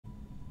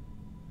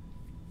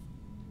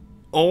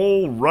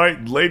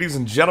Alright, ladies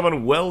and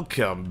gentlemen,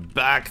 welcome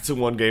back to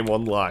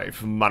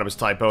 1Game1Life. My name is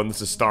Typo, and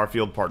this is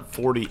Starfield Part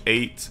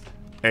 48.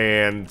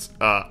 And,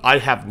 I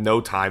have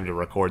no time to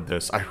record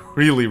this. I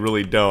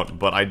really don't,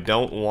 but I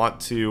don't want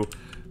to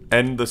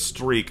end the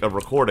streak of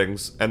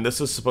recordings. And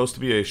this is supposed to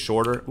be a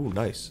shorter... Ooh,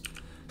 nice.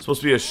 It's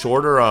supposed to be a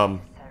shorter,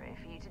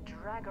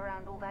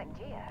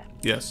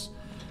 Yes.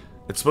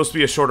 It's supposed to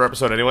be a shorter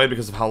episode anyway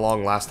because of how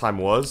long last time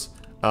was.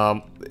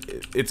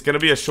 It's gonna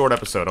be a short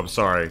episode, I'm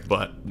sorry,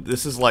 but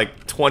this is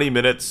like 20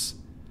 minutes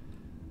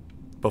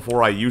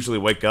before I usually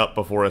wake up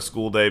before a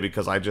school day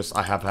because I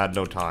have had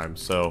no time.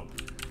 So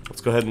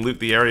let's go ahead and loot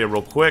the area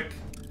real quick.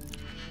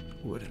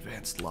 Ooh, an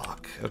advanced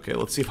lock. Okay,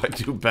 let's see if I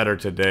do better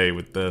today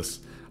with this.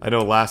 I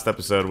know last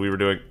episode we were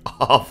doing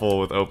awful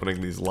with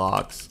opening these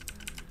locks.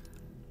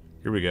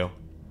 Here we go.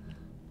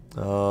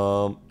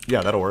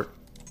 Yeah, that'll work.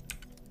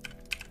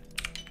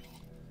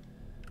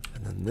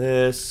 And then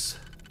this.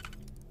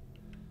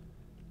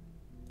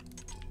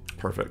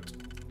 Perfect.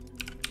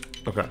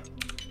 Okay.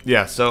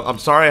 Yeah, so I'm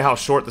sorry how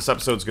short this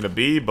episode's gonna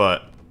be,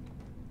 but...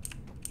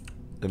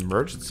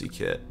 Emergency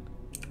kit.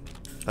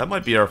 That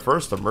might be our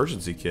first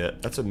emergency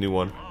kit. That's a new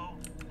one. Oh,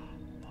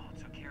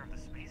 took care of the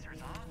spacers,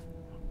 huh?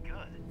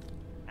 Good.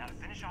 Now to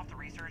finish off the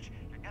research,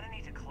 you're gonna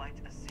need to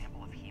collect a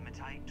sample of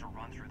hematite to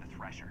run through the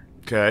thresher.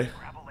 Okay.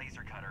 Grab a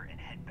laser cutter and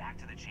head back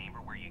to the chamber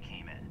where you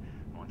came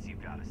in. Once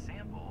you've got a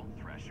sample,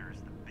 thresher's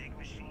the big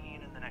machine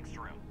in the next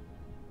room.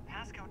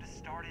 Passcode to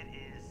start it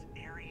is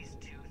Ares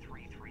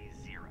 2330.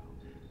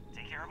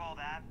 Take care of all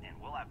that, and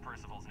we'll have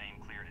Percival's name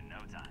cleared in no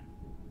time.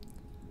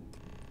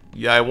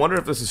 Yeah, I wonder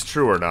if this is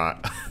true or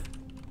not.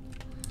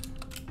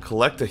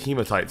 Collect a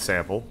hematite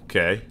sample.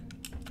 Okay.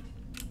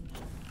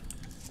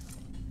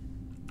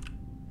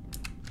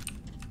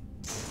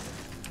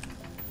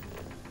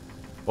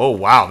 Oh,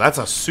 wow. That's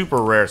a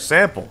super rare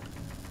sample.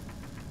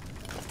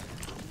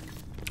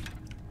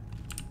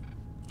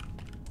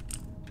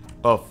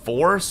 A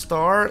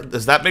 4-star?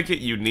 Does that make it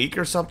unique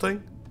or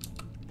something?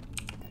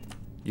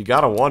 You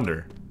gotta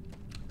wonder.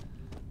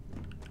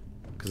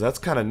 Because that's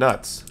kind of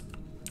nuts.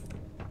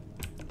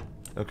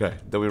 Okay,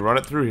 then we run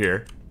it through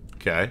here.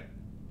 Okay.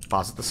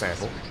 Deposit the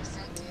sample.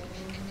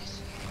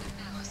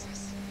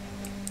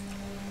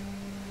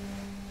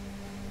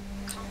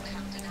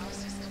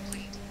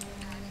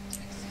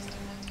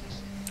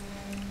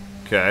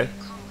 Okay.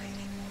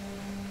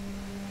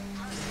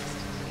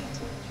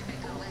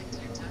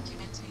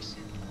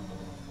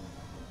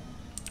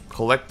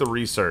 Collect the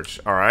research.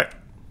 Alright.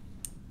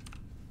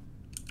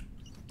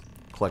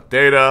 Collect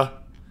data.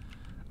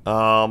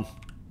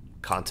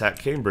 Contact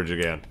Cambridge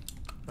again.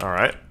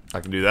 Alright, I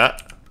can do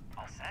that.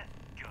 All set?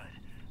 Good.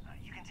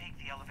 You can take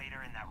the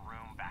elevator in that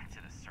room back to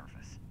the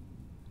surface.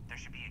 There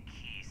should be a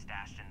key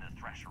stashed in the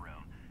thresher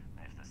room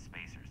if the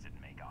spacers didn't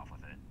make off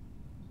with it.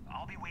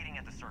 I'll be waiting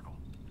at the circle.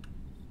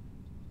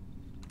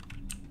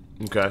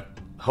 Okay.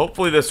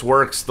 Hopefully this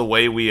works the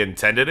way we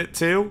intended it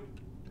to.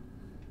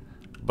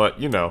 But,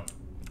 you know.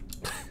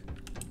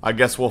 I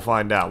guess we'll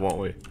find out, won't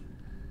we?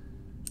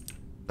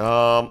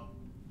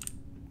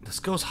 This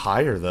goes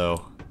higher,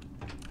 though.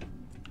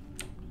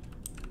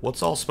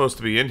 What's all supposed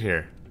to be in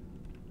here?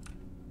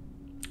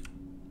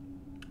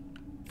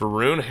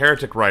 Varun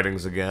heretic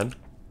writings again.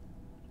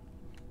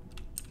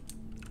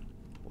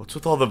 What's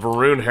with all the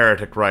Varun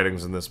heretic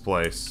writings in this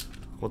place?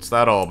 What's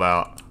that all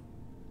about?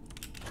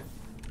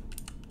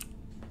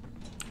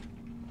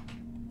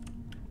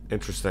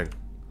 Interesting.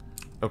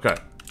 Okay.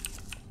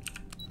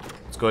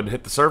 Let's go ahead and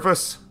hit the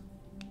surface.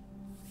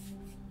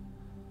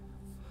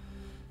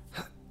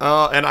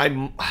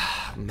 And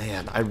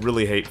man, I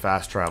really hate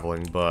fast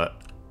traveling, but...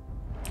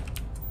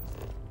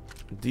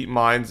 Deep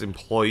Mines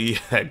employee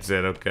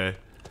exit, okay.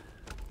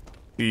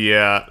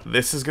 Yeah,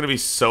 this is gonna be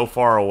so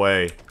far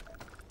away.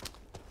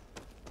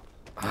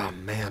 Oh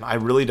man, I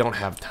really don't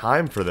have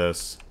time for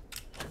this.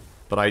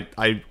 But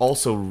I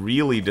also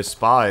really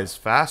despise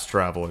fast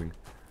traveling.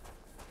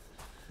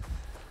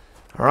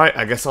 Alright,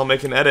 I guess I'll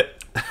make an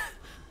edit.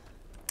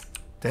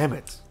 Damn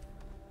it.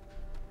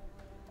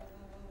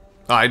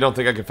 Oh, I don't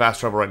think I can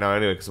fast travel right now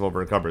anyway because I'm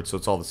over encumbered, so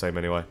it's all the same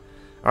anyway.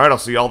 Alright, I'll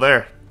see y'all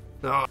there.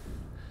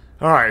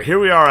 Alright, here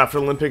we are after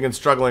limping and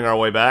struggling our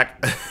way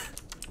back.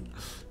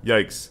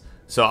 Yikes.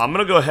 So I'm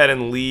gonna go ahead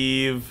and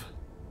leave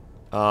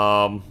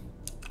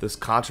this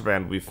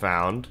contraband we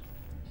found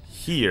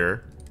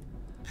here.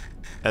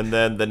 And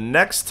then the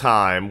next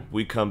time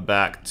we come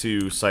back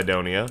to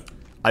Cydonia,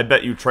 I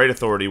bet you Trade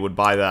Authority would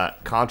buy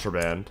that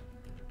contraband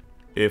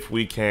if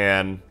we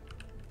can...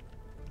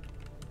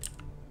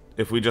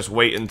 If we just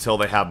wait until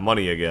they have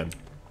money again.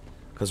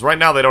 Because right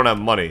now they don't have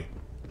money.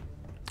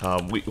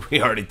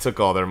 We already took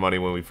all their money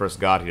when we first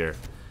got here.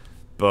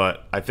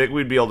 But I think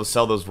we'd be able to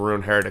sell those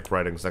Varun heretic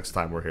writings next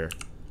time we're here.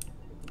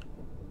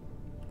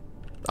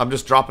 I'm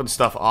just dropping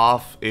stuff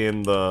off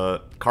in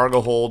the cargo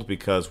hold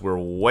because we're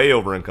way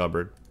over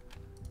encumbered.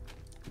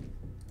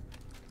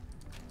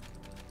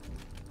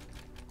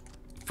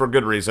 For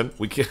good reason.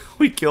 We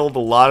killed a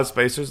lot of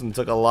spacers and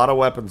took a lot of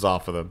weapons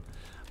off of them.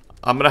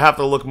 I'm gonna have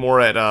to look more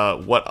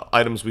at what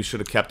items we should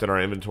have kept in our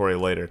inventory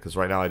later, because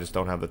right now I just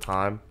don't have the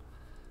time.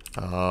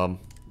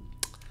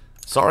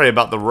 Sorry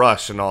about the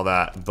rush and all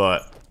that,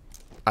 but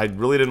I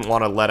really didn't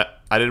want to let it.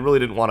 Really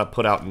didn't want to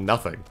put out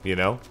nothing, you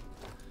know.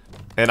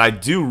 And I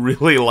do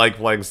really like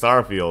playing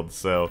Starfield,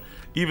 so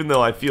even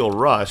though I feel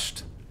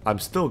rushed, I'm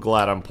still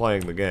glad I'm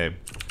playing the game.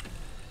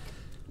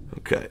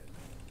 Okay.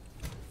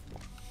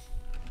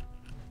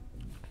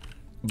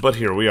 But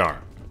here we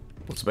are.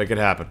 Let's make it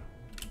happen.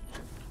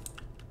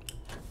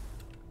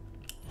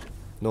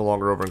 No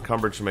longer over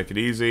encumbered should make it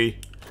easy.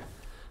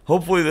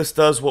 Hopefully this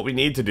does what we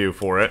need to do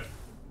for it.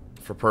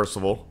 For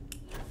Percival.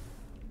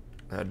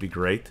 That'd be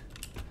great.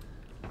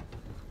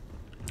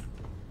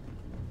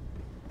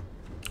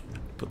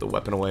 Put the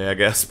weapon away, I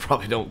guess.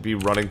 Probably don't be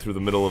running through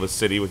the middle of a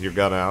city with your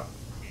gun out.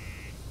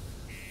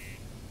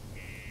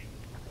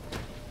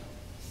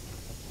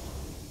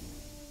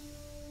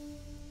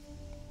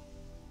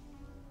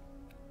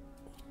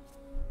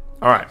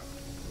 Alright.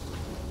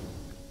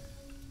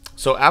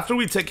 So after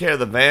we take care of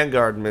the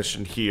Vanguard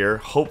mission here,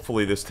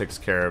 hopefully this takes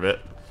care of it.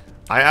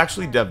 I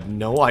actually have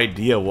no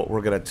idea what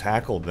we're going to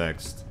tackle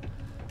next.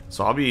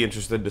 So I'll be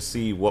interested to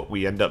see what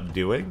we end up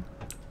doing.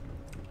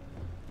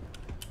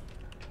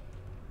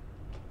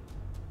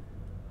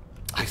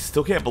 I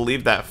still can't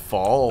believe that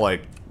fall,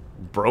 like,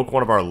 broke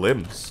one of our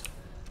limbs.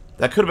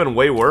 That could have been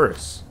way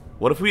worse.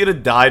 What if we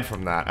had died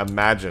from that?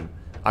 Imagine.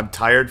 I'm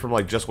tired from,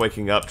 like, just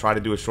waking up, trying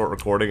to do a short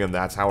recording, and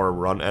that's how our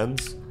run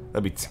ends.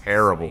 That'd be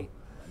terrible.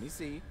 Let me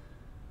see.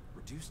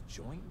 Reduce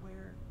joint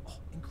wear? Oh,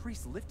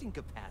 increase lifting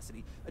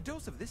capacity. A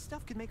dose of this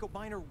stuff could make a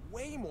miner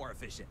way more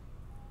efficient.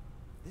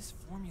 This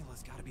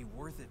formula's gotta be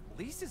worth at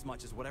least as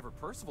much as whatever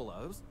Percival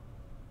owes.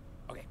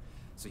 Okay,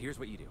 so here's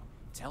what you do.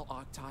 Tell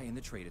Octai and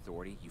the Trade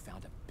Authority you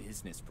found a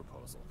business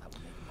proposal that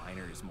will make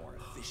miners more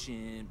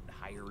efficient,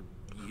 higher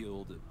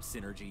yield,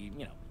 synergy,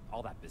 you know,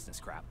 all that business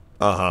crap.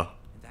 Uh-huh.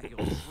 And that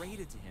you'll trade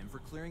it to him for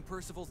clearing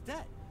Percival's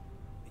debt.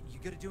 You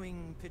good at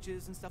doing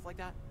pitches and stuff like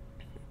that?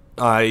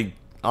 I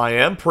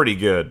am pretty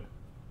good.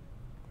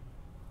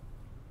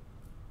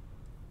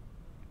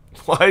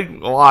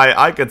 Why?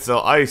 I could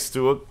sell ice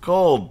to a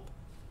cold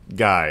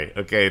guy.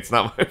 Okay, it's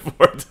not my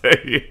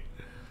forte.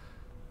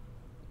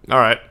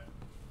 Alright.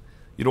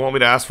 You don't want me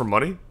to ask for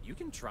money? You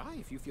can try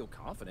if you feel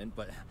confident,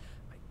 but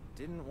I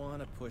didn't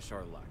want to push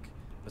our luck.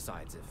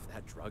 Besides, if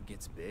that drug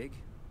gets big,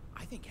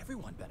 I think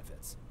everyone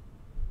benefits.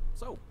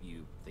 So,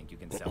 you think you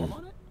can sell them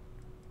on it?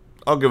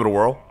 I'll give it a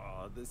whirl.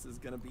 Oh, this is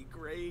gonna be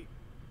great.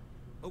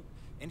 Oh,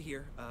 and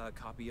here, a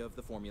copy of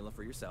the formula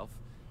for yourself,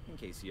 in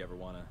case you ever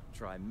want to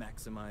try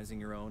maximizing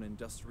your own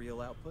industrial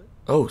output.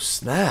 Oh,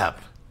 snap.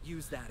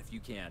 Use that if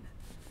you can.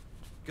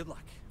 Good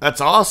luck.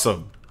 That's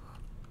awesome.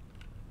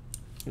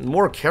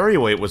 More carry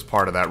weight was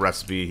part of that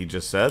recipe he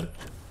just said.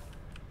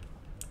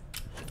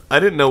 I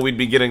didn't know we'd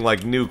be getting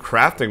like new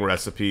crafting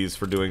recipes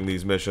for doing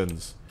these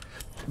missions.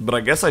 But I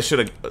guess I should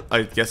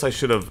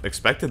have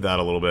expected that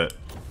a little bit.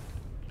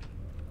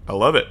 I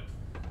love it.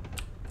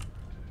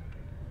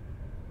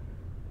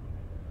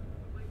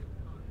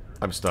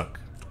 I'm stuck.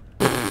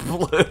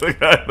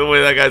 The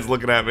way that guy's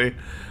looking at me.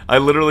 I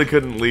literally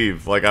couldn't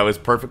leave. Like, I was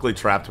perfectly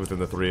trapped within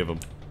the three of them.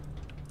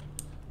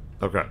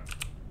 Okay.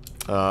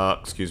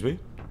 Excuse me?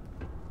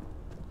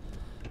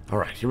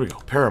 Alright, here we go.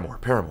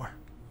 Paramore.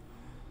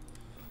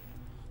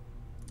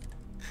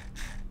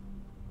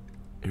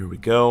 Here we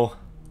go.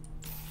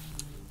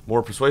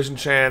 More persuasion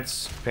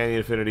chance, companion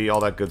affinity, all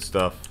that good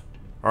stuff.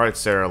 Alright,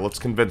 Sarah, let's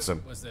convince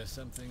him. Was there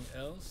something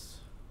else?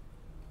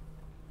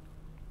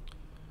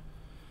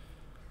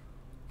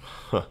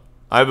 Huh.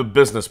 I have a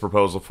business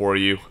proposal for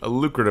you. A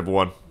lucrative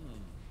one.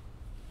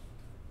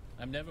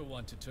 I'm never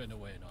one to turn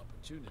away an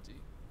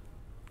opportunity.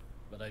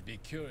 But I'd be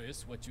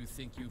curious what you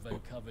think you've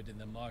uncovered in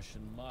the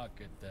Martian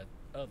market that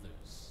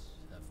others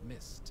have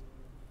missed.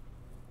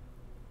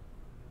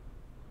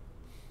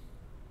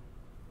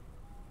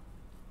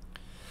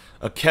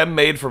 A chem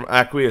made from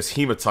aqueous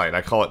hematite.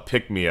 I call it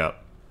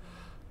pick-me-up.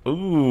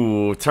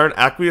 Ooh, turn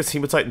aqueous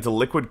hematite into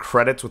liquid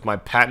credits with my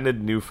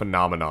patented new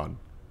phenomenon.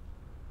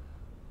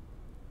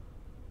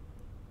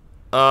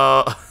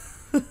 Oh,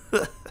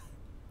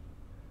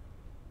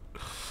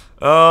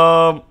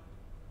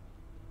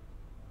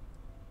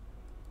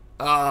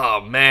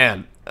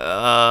 man.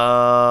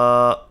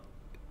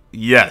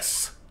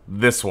 Yes.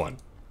 This one.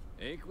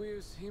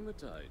 Aqueous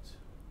hematite,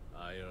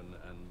 iron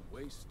and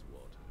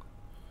wastewater.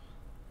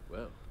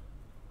 Well,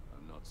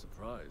 I'm not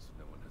surprised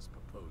no one has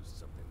proposed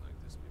something like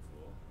this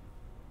before.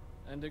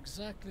 And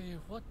exactly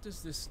what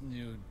does this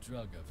new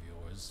drug of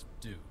yours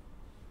do?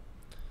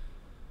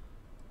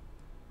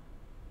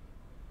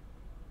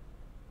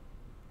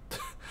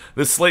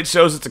 This slate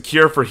shows it's a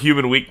cure for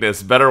human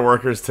weakness. Better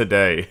workers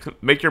today.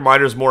 Make your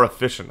miners more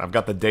efficient. I've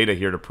got the data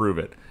here to prove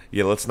it.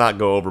 Yeah, let's not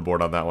go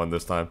overboard on that one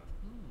this time.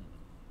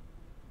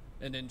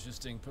 An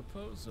interesting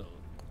proposal,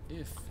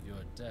 if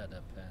your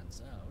data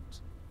pans out.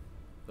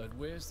 But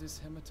where's this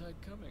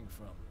hematite coming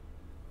from?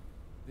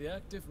 The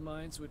active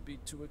mines would be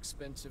too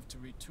expensive to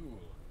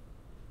retool.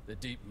 The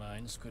deep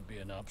mines could be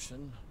an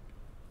option,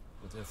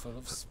 but they're full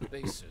of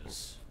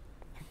spacers.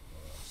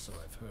 so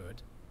I've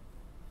heard.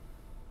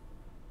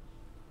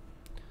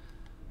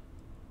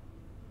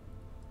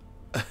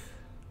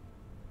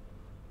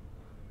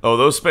 Oh,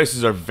 those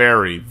spaces are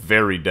very,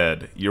 very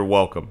dead. You're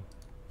welcome.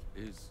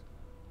 Is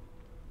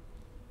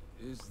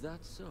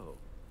that so?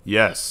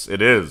 Yes,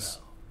 it is.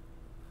 Well,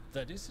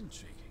 that is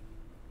intriguing.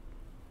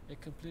 A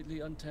completely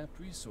untapped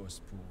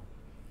resource pool,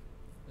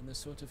 and the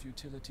sort of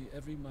utility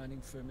every mining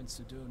firm in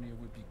Sidonia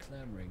would be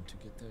clamoring to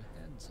get their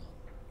hands on.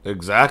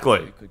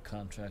 Exactly. We could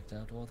contract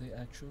out all the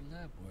actual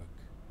lab work.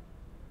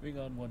 Bring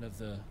on one of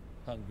the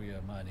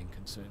hungrier mining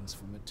concerns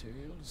for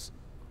materials.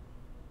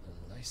 The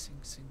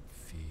licensing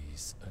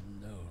fees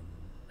alone.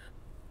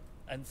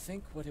 And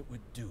think what it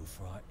would do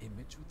for our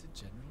image with the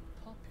general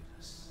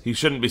populace. He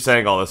shouldn't be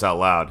saying all this out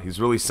loud. He's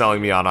really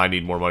selling me on I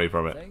need more money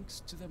from it. Thanks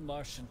to the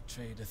Martian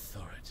Trade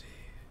Authority.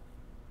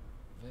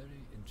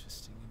 Very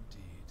interesting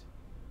indeed.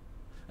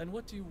 And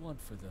what do you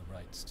want for the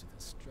rights to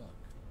this drug?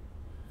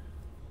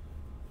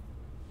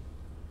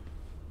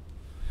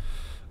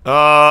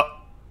 I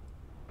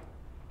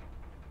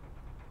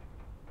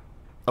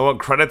want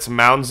credits,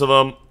 mounds of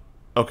them.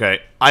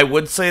 Okay, I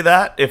would say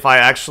that if I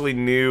actually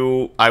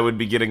knew I would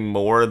be getting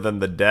more than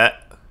the debt.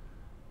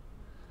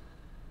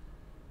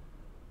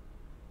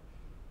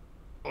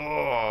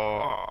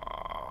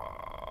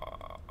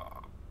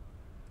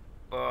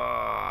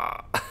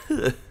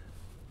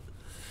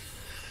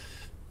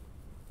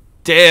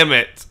 Damn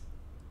it.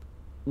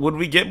 Would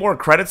we get more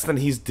credits than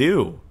he's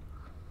due?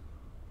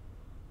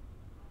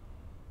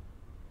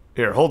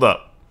 Here, hold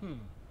up.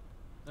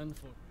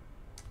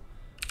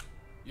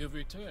 You've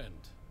returned.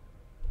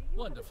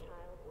 Wonderful.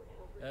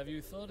 Have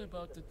you thought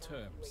about the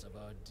terms of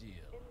our deal?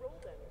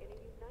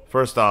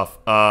 First off,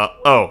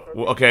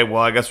 okay,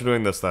 well, I guess we're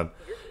doing this then.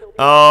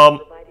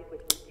 Then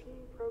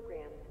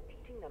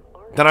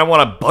I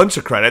want a bunch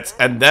of credits,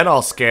 and then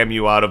I'll scam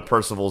you out of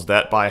Percival's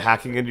debt by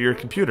hacking into your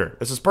computer.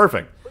 This is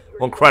perfect. I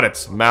want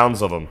credits,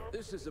 mounds of them.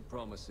 This is a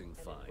promising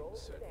find,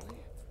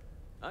 certainly.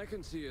 I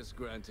can see us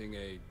granting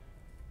a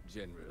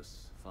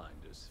generous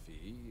finder's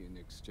fee in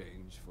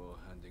exchange for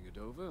handing it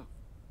over.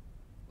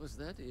 Was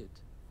that it?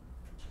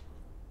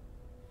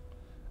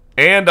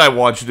 And I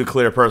want you to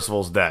clear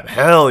Percival's debt.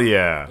 Hell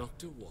yeah.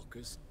 Dr.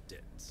 Walker's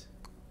debt.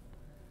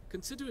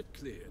 Consider it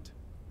cleared.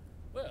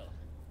 Well,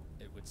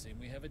 it would seem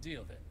we have a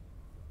deal then.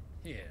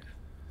 Here,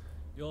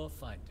 your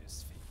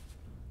finder's fee.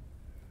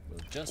 We'll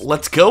just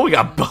Let's go, we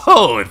got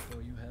both.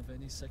 Before you have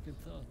any second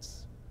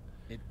thoughts.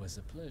 It was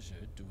a pleasure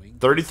doing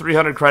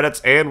 3,300 credits,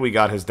 and we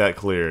got his debt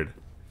cleared.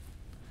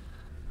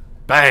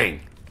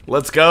 Bang.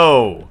 Let's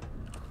go.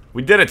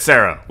 We did it,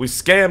 Sarah. We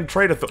scammed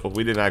Trade Authority.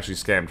 We didn't actually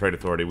scam Trade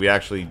Authority. We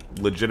actually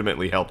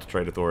legitimately helped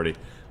Trade Authority.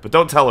 But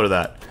don't tell her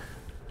that.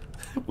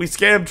 We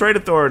scammed Trade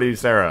Authority,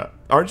 Sarah.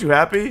 Aren't you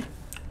happy?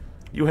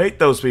 You hate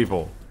those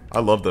people.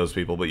 I love those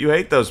people, but you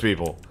hate those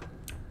people.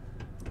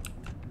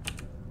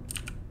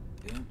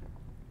 Yeah.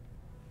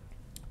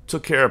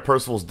 Took care of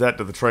Percival's debt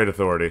to the Trade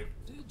Authority.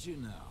 Did you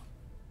now?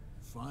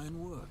 Fine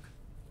work.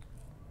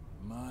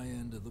 My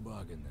end of the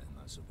bargain then,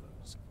 I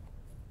suppose.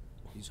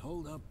 He's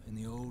holed up in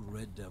the old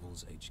Red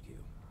Devil's HQ.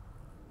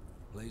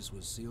 The place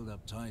was sealed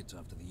up tight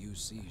after the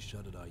UC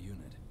shuttered our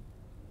unit,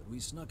 but we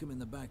snuck him in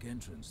the back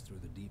entrance through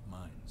the deep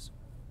mines.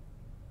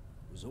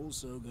 Was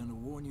also going to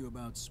warn you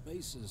about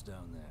spacers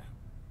down there,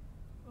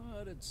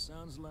 but it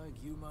sounds like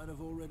you might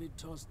have already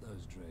tossed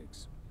those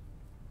drakes.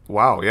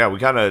 Wow, yeah,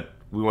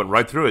 we went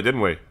right through it,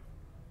 didn't we? And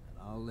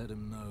I'll let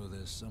him know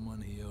there's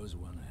someone he owes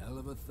one hell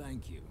of a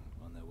thank you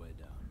on their way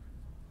down.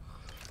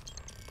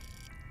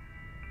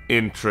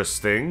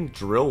 Interesting.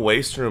 Drill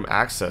waste room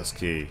access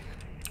key.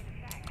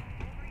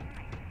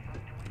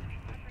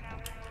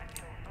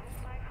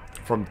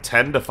 From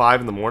 10 to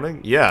 5 in the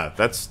morning? Yeah,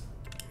 that's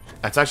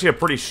actually a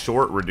pretty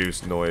short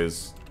reduced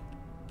noise,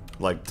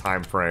 like,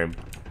 time frame.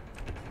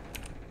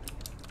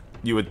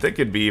 You would think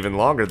it'd be even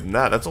longer than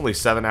that. That's only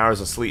 7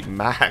 hours of sleep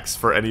max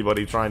for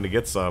anybody trying to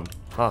get some.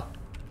 Huh.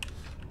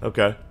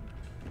 Okay.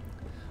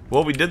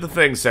 Well, we did the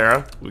thing,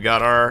 Sarah. We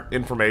got our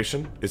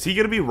information. Is he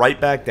gonna be right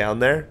back down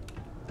there?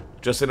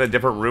 Just in a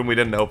different room we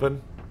didn't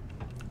open?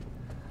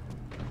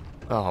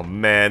 Oh,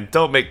 man.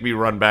 Don't make me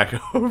run back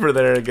over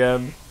there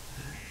again.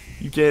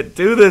 You can't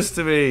do this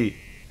to me.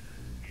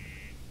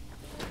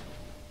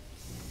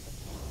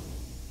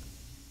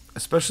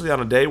 Especially on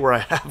a day where I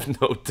have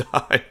no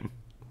time.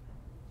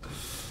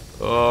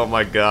 Oh,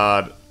 my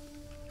God.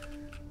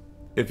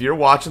 If you're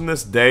watching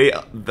this day,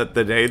 the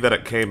day that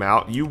it came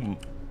out, you... Me?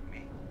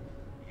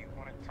 You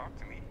want to talk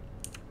to me?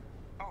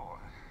 Oh.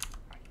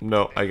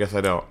 No, I guess I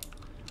don't.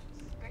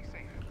 Stay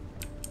safe.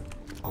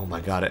 Oh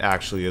my god, it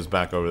actually is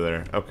back over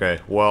there. Okay,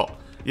 well,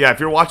 yeah, if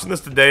you're watching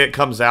this the day it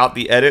comes out,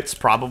 the edits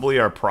probably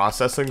are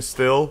processing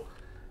still.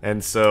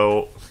 And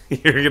so,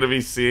 you're gonna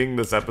be seeing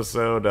this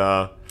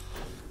episode,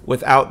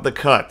 without the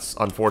cuts,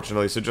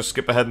 unfortunately. So just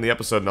skip ahead in the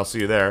episode and I'll see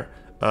you there.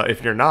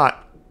 If you're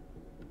not,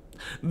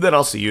 then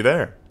I'll see you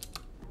there.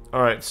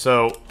 Alright,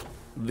 so,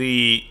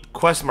 the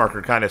quest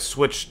marker kind of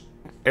switched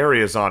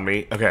areas on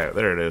me. Okay,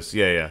 there it is.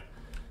 Yeah, yeah.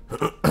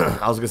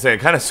 I was gonna say, it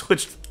kind of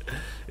switched...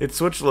 It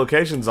switched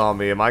locations on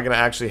me. Am I gonna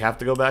actually have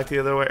to go back to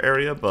the other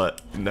area? But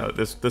no,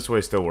 this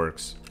way still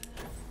works.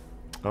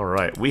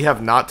 Alright, we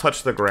have not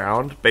touched the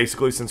ground,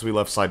 basically since we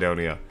left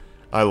Cydonia.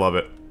 I love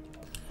it.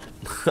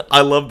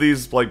 I love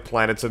these, like,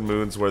 planets and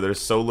moons where there's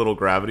so little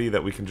gravity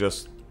that we can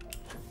just...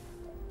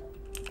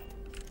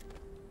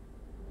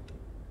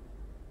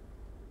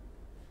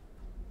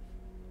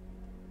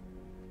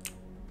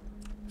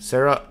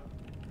 Sarah,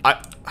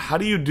 how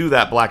do you do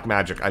that black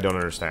magic? I don't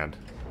understand.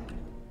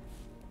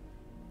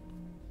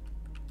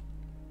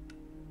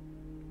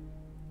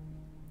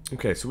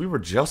 Okay, so we were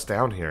just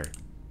down here.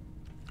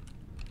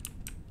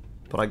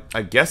 But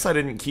I guess I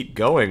didn't keep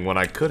going when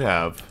I could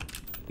have.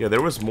 Yeah,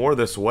 there was more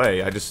this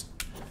way. I just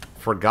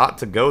forgot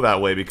to go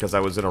that way because I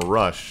was in a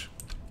rush.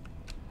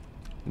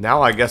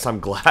 Now I guess I'm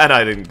glad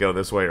I didn't go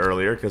this way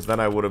earlier, because then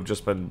I would have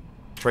just been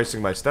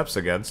tracing my steps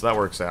again, so that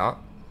works out.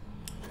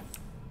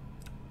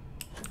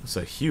 It's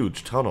a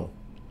huge tunnel.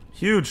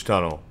 Huge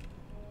tunnel.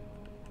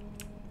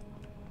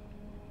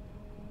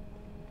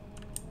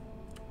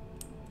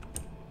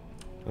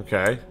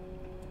 Okay.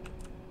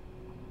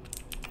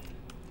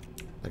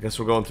 I guess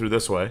we're going through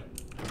this way.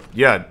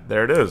 Yeah,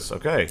 there it is.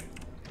 Okay.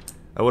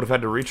 I would have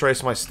had to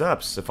retrace my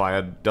steps if I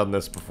had done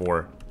this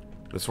before.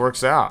 This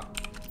works out.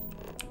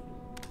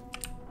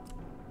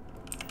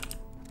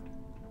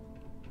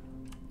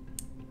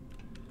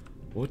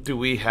 What do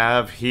we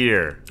have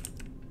here?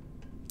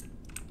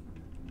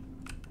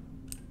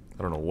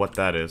 I don't know what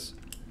that is.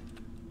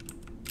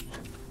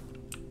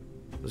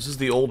 This is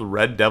the old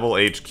Red Devil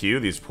HQ.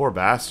 These poor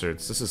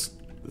bastards. This is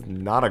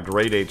not a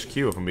great HQ,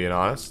 if I'm being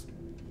honest.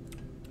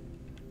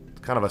 It's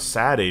kind of a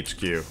sad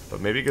HQ, but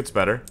maybe it gets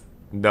better.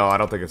 No, I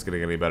don't think it's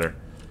getting any better.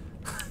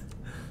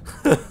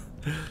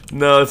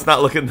 No, it's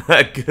not looking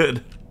that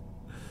good.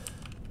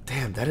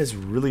 Damn, that is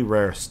really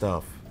rare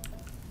stuff.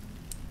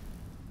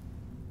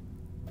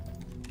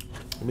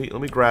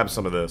 Let me grab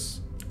some of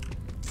this.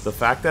 The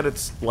fact that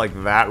it's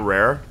like that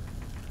rare,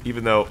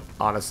 even though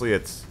honestly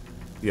it's,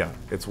 yeah,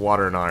 it's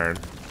water and iron,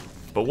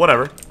 but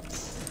whatever.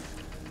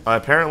 I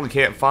apparently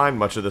can't find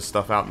much of this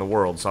stuff out in the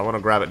world, so I want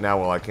to grab it now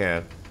while I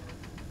can.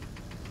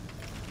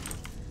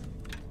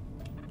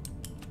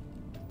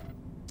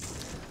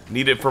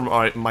 Need it for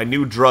my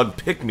new drug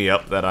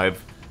pick-me-up that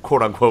I've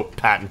quote-unquote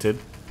patented.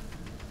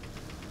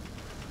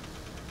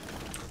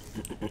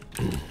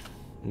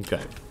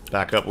 Okay,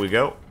 back up we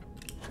go.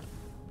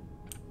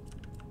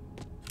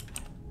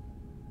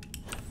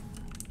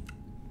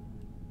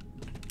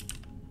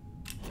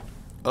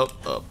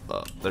 Up, up,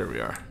 up. There we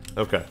are.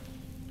 Okay.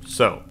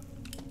 So.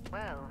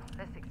 Well,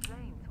 this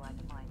explains why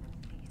the miners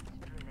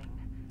ceased drilling.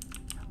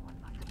 Someone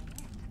must have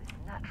missed this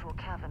natural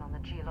cavern on the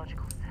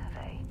geological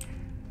survey.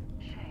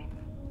 Shame.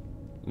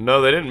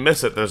 No, they didn't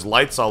miss it. There's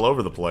lights all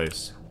over the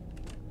place.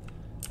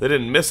 They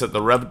didn't miss it.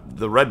 The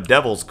Red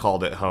Devils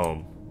called it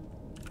home.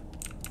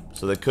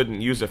 So they couldn't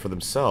use it for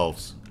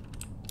themselves.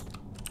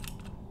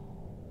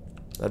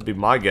 That'd be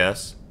my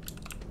guess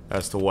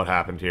as to what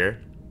happened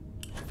here.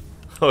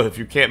 Oh, if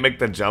you can't make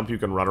the jump, you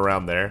can run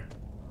around there.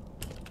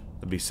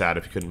 It'd be sad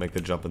if you couldn't make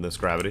the jump in this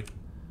gravity.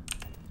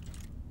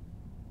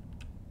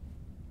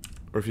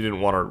 Or if you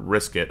didn't want to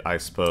risk it, I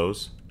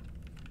suppose.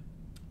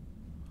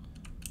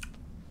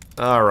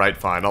 Alright,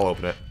 fine, I'll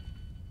open it.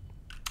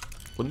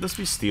 Wouldn't this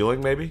be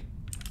stealing, maybe?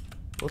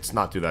 Let's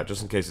not do that,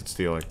 just in case it's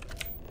stealing.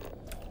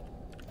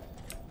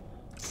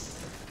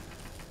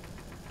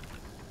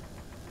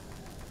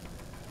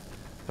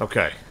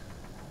 Okay.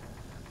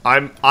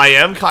 I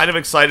am kind of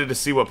excited to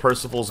see what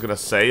Percival's gonna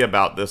say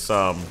about this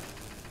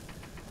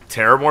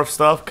terrormorph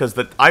stuff, because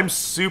I'm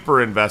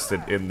super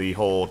invested in the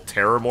whole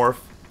terrormorph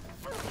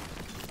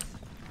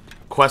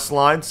quest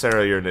line.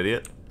 Sarah, you're an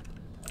idiot.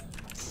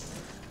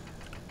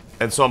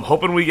 And so I'm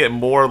hoping we get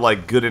more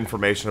like good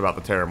information about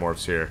the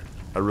terrormorphs here.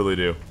 I really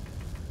do.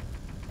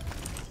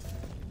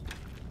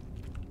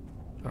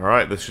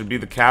 Alright, this should be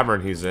the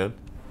cavern he's in.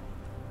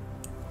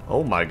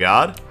 Oh my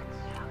god.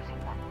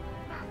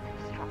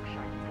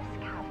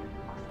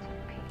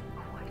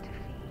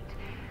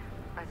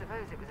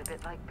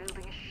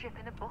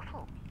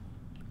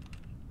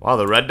 Wow,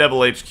 the Red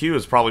Devil HQ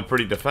is probably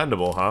pretty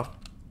defendable, huh?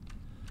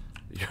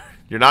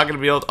 You're not going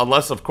to be able to,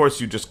 unless, of course,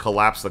 you just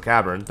collapse the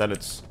cavern. Then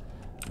it's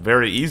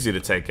very easy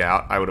to take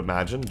out, I would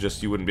imagine.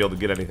 Just you wouldn't be able to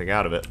get anything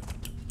out of it.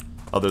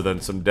 Other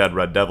than some dead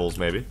Red Devils,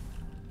 maybe.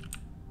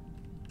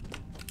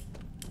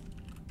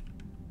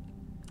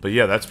 But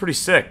yeah, that's pretty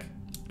sick.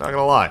 Not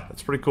gonna lie,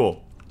 that's pretty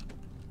cool.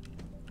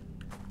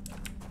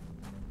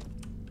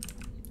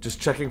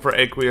 Just checking for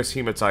aqueous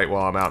hematite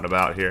while I'm out and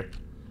about here.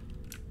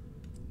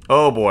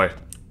 Oh boy.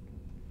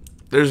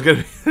 There's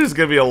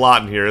gonna be a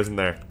lot in here, isn't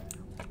there?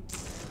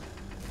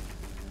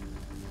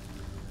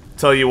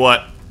 Tell you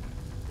what,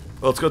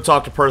 let's go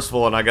talk to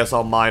Percival, and I guess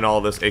I'll mine all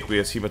this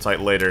aqueous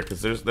hematite later,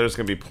 because there's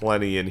gonna be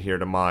plenty in here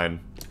to mine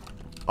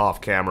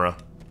off camera.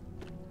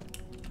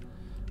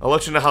 I'll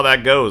let you know how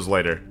that goes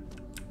later.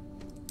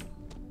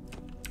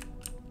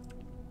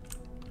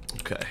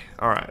 Okay,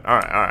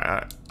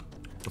 alright.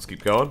 Let's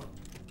keep going.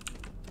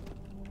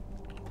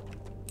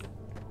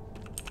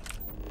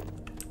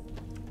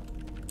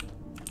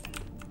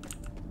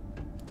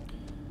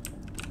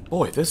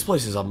 Boy, this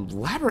place is a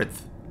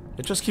labyrinth.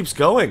 It just keeps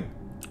going.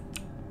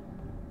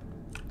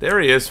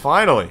 There he is,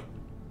 finally.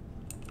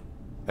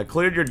 I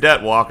cleared your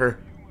debt, Walker.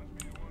 You must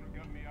be the one who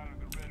got me out of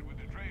the red with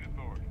the trade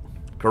authority.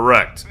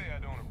 Correct. Say I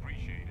don't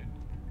appreciate it.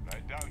 I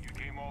doubt you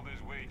came all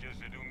this way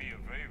just to do me a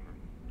favor.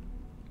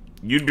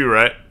 You'd be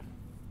right.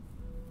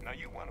 Now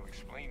you want to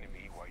explain to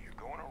me why you're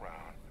going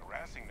around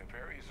harassing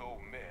nefarious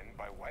old men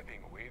by wiping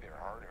away their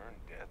hard-earned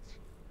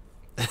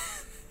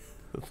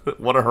debts?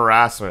 What a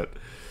harassment.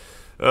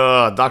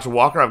 Dr.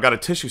 Walker, I've got a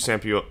tissue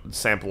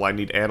sample I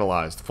need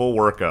analyzed. Full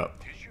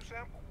workup. Tissue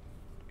sample?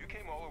 You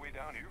came all the way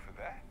down here for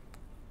that?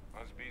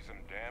 Must be some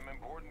damn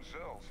important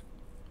cells.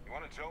 You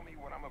want to tell me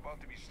what I'm about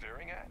to be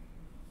staring at?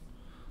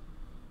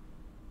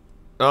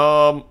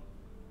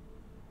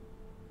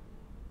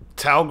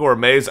 Tal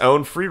Gourmet's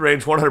own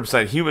free-range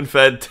 100%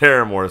 human-fed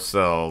terrormorph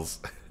cells.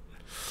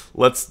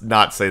 Let's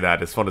not say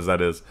that, as fun as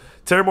that is.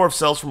 Terrormorph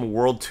cells from a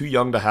world too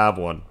young to have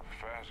one. A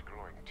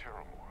fast-growing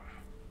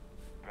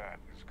terrormorph. That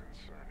is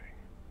concerning.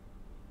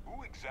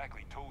 Who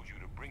exactly told you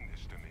to bring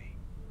this to me?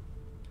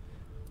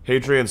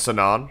 Hadrian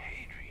Sanan.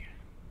 Adrian.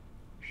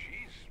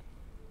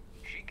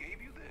 She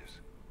gave you this?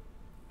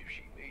 If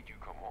she made you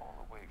come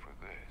all the way for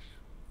this.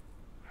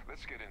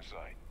 Let's get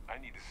inside. I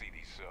need to see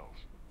these cells.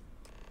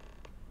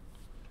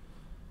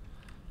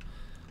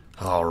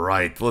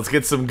 Alright, let's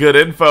get some good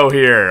info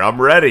here.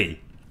 I'm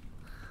ready.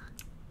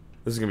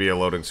 This is going to be a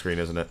loading screen,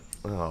 isn't it?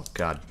 Oh,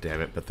 god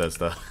damn it,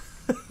 Bethesda.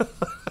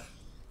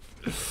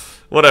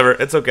 Whatever,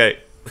 it's okay.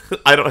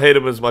 I don't hate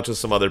him as much as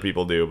some other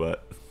people do,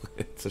 but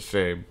it's a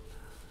shame.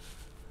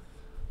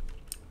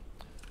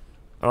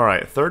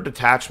 Alright, third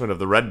detachment of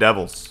the Red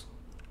Devils.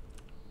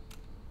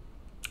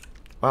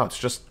 Wow, it's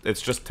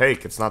just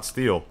take, it's not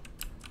steal.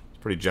 It's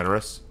pretty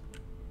generous.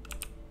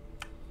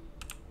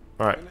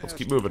 Alright, let's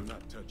keep moving.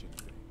 Not touch anything.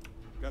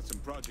 Got some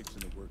projects in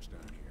the works down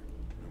here.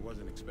 I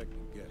wasn't expecting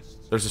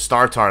guests. There's a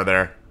Star Tar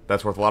there.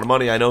 That's worth a lot of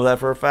money, I know that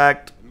for a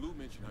fact. And Lou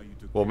mentioned how you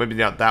took Well, maybe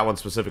not that one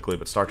specifically,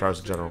 but Star Tars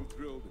in general. I'm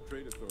thrilled the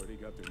trade authority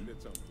got their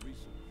mitts on the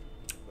research.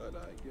 But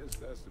I guess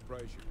that's the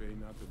price you pay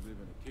not to live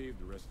in a cave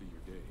the rest of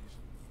your days.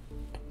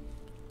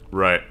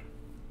 Right.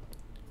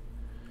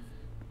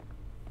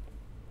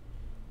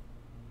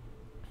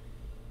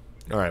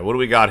 Alright, what do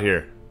we got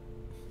here?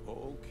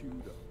 All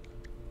queued up.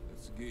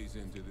 Let's gaze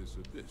into this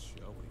abyss,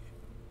 shall we?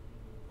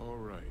 All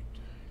right.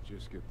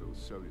 Just get those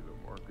cellular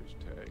markers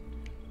tagged.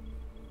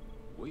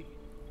 Wait.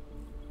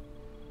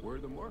 Where are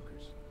the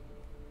markers?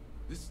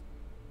 This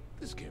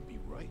can't be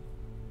right.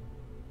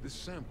 This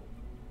sample,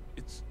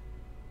 it's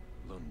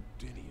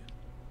Londinian.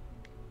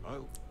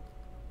 I'll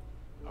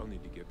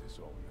need to get this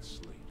all in the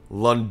slate.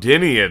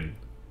 Londinian.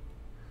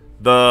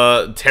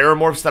 The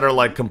terrormorphs that are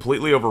like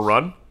completely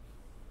overrun?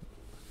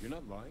 You're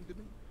not lying to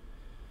me?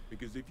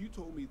 Because if you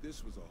told me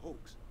this was a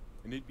hoax,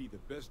 and it'd be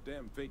the best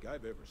damn fake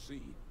I've ever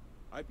seen,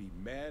 I'd be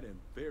mad and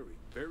very,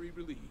 very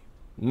relieved.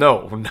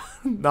 No,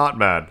 not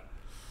mad.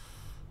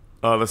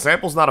 The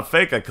sample's not a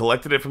fake. I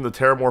collected it from the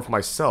terrormorph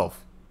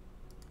myself.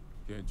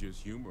 Can't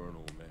just humor an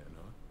old man,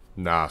 huh?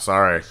 Nah,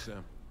 sorry. This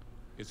sample,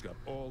 it's got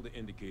all the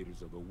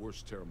indicators of the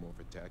worst terrormorph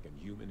attack in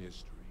human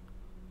history.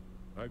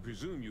 I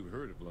presume you've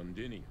heard of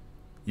Londinium.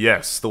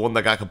 Yes, the one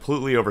that got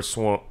completely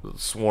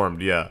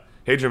swarmed, yeah.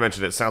 Hadrian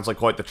mentioned it. Sounds like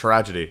quite the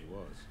tragedy. It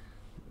was.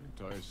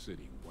 The entire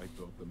city wiped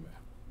off the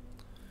map.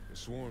 The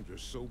swarms are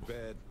so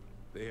bad,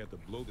 they had to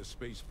blow the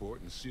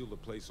spaceport and seal the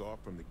place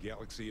off from the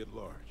galaxy at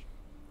large.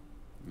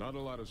 Not a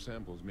lot of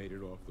samples made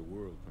it off the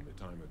world from the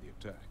time of the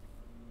attack.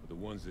 But the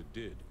ones that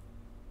did,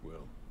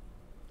 well,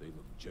 they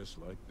look just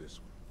like this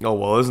one. Oh,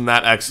 well, isn't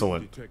that I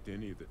excellent? didn't detect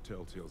any of the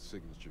telltale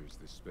signatures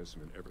this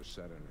specimen ever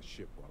sat on a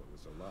ship while it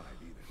was alive,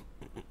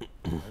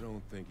 either. I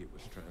don't think it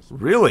was transported.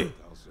 Really? to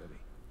Alceti.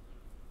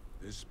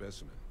 This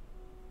specimen,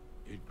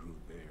 it grew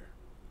there,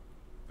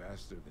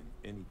 faster than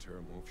any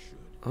terrormorph should.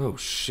 Oh,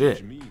 shit.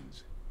 Which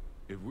means,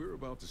 if we're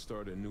about to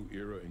start a new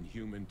era in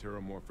human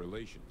terrormorph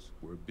relations,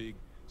 where big,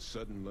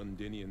 sudden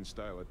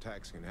Londinian-style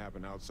attacks can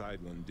happen outside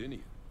Londinia,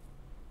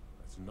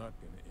 that's not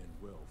going to end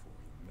well for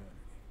humanity.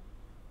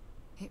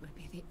 It would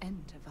be the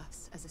end of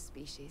us as a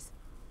species.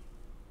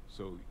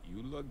 So,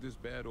 you lugged this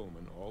bad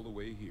omen all the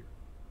way here.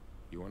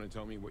 You want to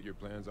tell me what your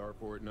plans are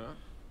for it now?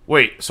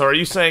 Wait, so are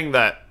you saying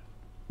that,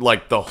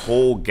 like, the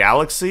whole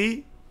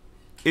galaxy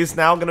is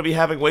now going to be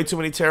having way too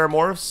many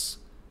terrormorphs?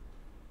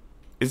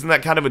 Isn't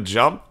that kind of a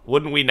jump?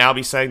 Wouldn't we now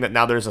be saying that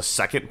now there's a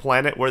second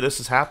planet where this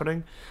is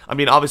happening? I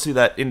mean, obviously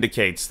that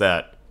indicates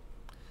that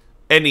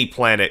any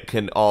planet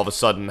can all of a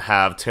sudden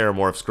have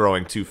terrormorphs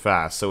growing too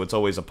fast, so it's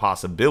always a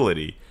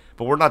possibility.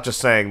 But we're not just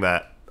saying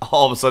that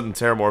all of a sudden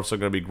terrormorphs are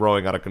going to be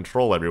growing out of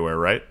control everywhere,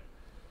 right?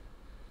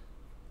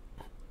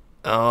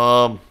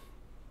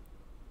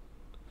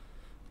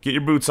 Get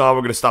your boots on.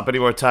 We're going to stop any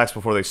more attacks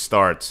before they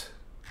start.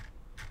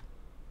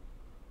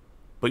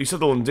 But you said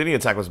the Londinian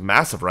attack was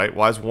massive, right?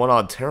 Why is one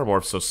odd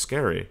terrormorph so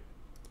scary?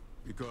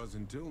 Because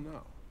until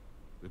now,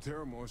 the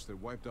terrormorphs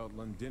that wiped out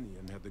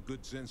Londinian had the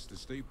good sense to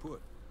stay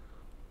put.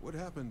 What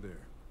happened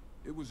there?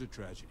 It was a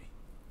tragedy,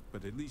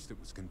 but at least it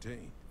was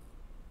contained.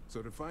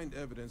 So to find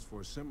evidence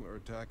for a similar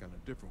attack on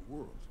a different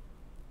world,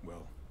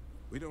 Well,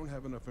 we don't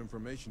have enough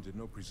information to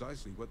know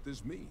precisely what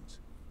this means,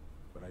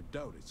 but I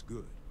doubt it's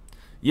good.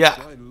 Yeah.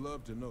 So I'd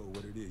love to know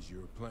what it is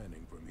you're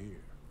planning from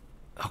here.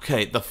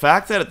 Okay, the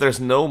fact that there's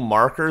no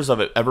markers of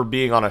it ever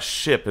being on a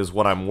ship is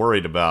what I'm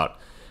worried about.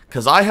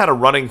 Because I had a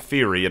running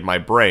theory in my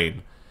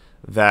brain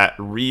that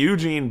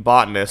Ryujin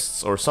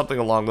botanists, or something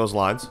along those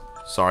lines...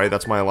 Sorry,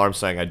 that's my alarm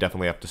saying I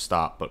definitely have to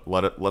stop, but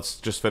let's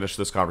just finish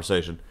this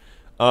conversation.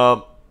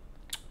 I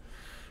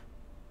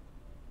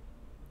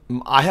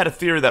had a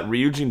theory that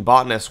Ryujin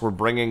botanists were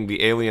bringing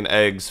the alien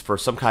eggs for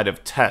some kind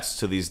of test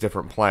to these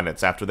different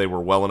planets after they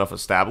were well enough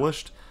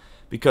established.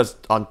 Because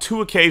on 2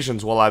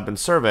 occasions while I've been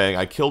surveying,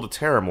 I killed a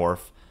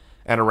terrormorph,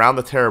 and around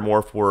the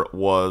terrormorph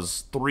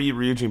was 3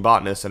 Ryujin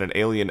botanists and an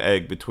alien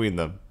egg between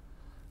them.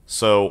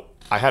 So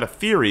I had a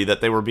theory that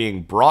they were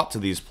being brought to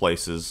these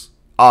places,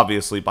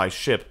 obviously by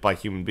ship, by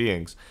human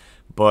beings.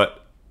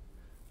 But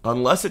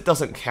unless it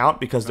doesn't count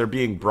because they're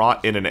being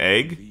brought in an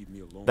egg,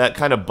 that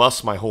kind of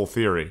busts my whole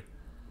theory.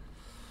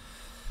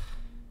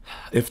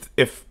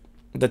 If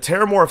the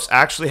terrormorphs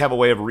actually have a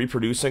way of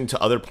reproducing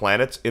to other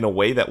planets in a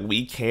way that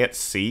we can't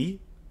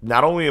see,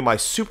 not only am I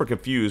super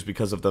confused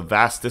because of the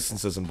vast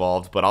distances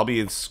involved, but I'll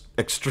be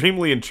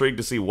extremely intrigued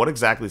to see what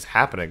exactly is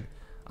happening.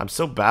 I'm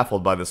so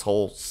baffled by this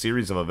whole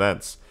series of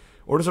events.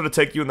 Orders are to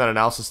take you in that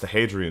analysis to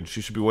Hadrian.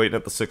 She should be waiting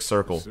at the 6th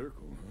circle.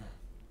 Circle,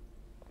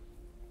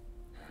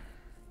 huh?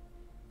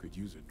 Could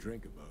use a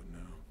drink about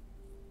now.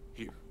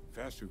 Here,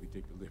 faster we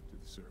take the lift to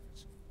the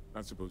surface.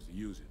 Not supposed to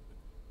use it, but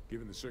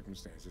given the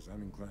circumstances,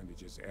 I'm inclined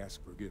to just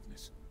ask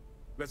forgiveness.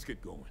 Let's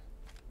get going.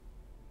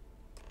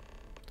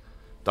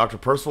 Dr.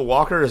 Percival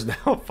Walker is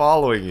now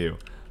following you.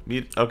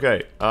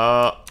 Okay,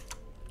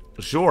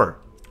 sure.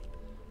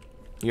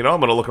 You know,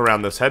 I'm gonna look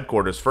around this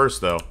headquarters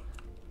first, though.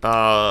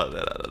 God,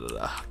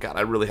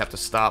 I really have to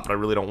stop, but I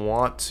really don't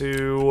want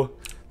to.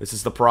 This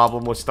is the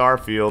problem with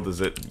Starfield,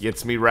 is it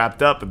gets me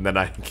wrapped up, and then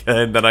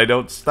I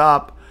don't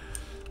stop.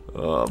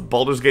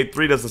 Baldur's Gate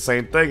 3 does the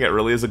same thing. It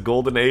really is a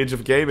golden age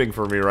of gaming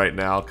for me right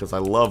now, because I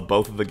love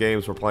both of the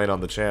games we're playing on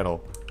the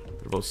channel.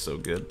 They're both so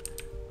good.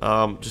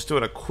 Just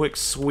doing a quick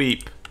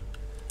sweep.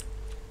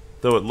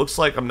 Though it looks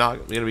like I'm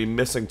not going to be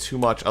missing too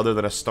much other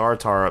than a star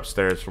tower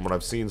upstairs from what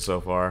I've seen so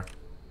far.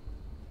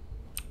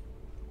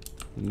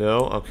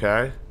 No,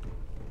 okay.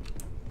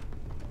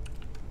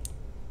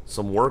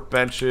 Some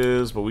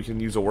workbenches, but we can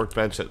use a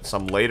workbench at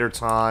some later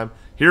time.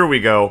 Here we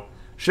go.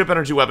 Ship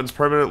energy weapons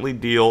permanently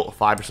deal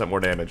 5% more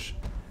damage.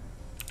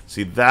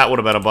 See, that would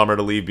have been a bummer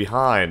to leave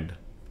behind.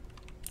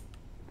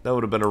 That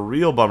would have been a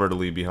real bummer to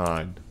leave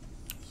behind.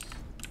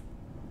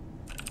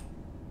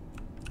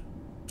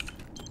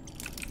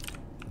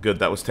 Good,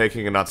 that was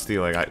taking and not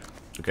stealing.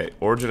 Okay,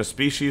 origin of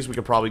species we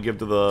could probably give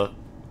to the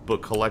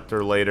book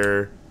collector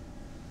later.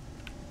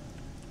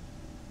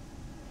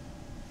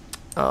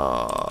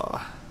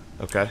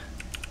 Okay.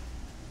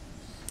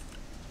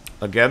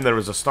 Again, there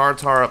was a star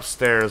tower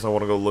upstairs I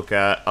want to go look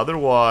at.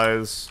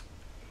 Otherwise,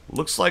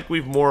 looks like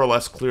we've more or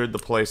less cleared the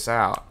place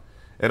out.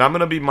 And I'm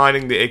going to be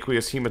mining the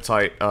aqueous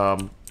hematite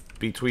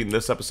between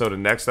this episode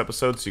and next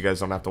episode, so you guys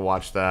don't have to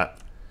watch that.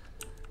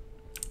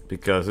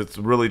 Because it's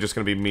really just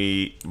going to be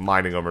me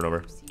mining over and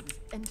over.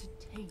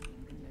 Entertaining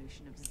the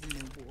notion of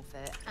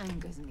xenowarfare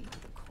angers me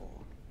to the core.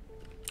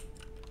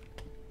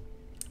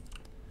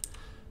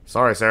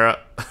 Sorry, Sarah.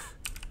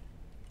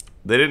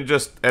 They didn't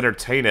just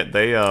entertain it.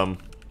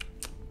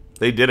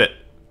 They did it.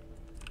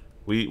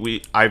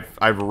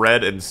 I've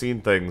read and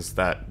seen things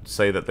that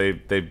say that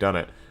they've done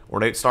it.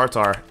 Ornate Star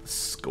Tower.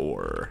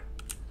 Score.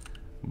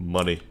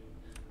 Money.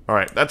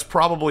 Alright, that's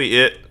probably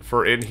it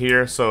for in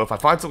here. So if I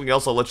find something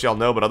else, I'll let y'all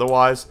know. But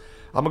otherwise,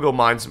 I'm going to go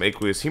mine some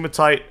aqueous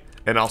hematite.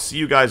 And I'll see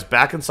you guys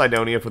back in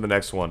Cydonia for the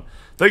next one.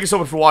 Thank you so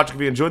much for watching.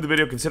 If you enjoyed the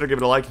video, consider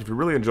giving it a like. If you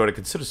really enjoyed it,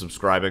 consider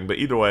subscribing. But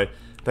either way,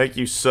 thank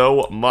you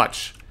so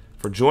much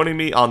for joining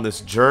me on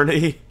this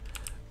journey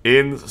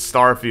in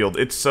Starfield.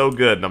 It's so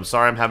good. And I'm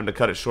sorry I'm having to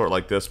cut it short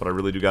like this, but I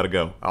really do got to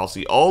go. I'll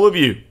see all of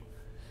you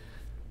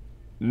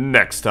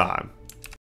next time.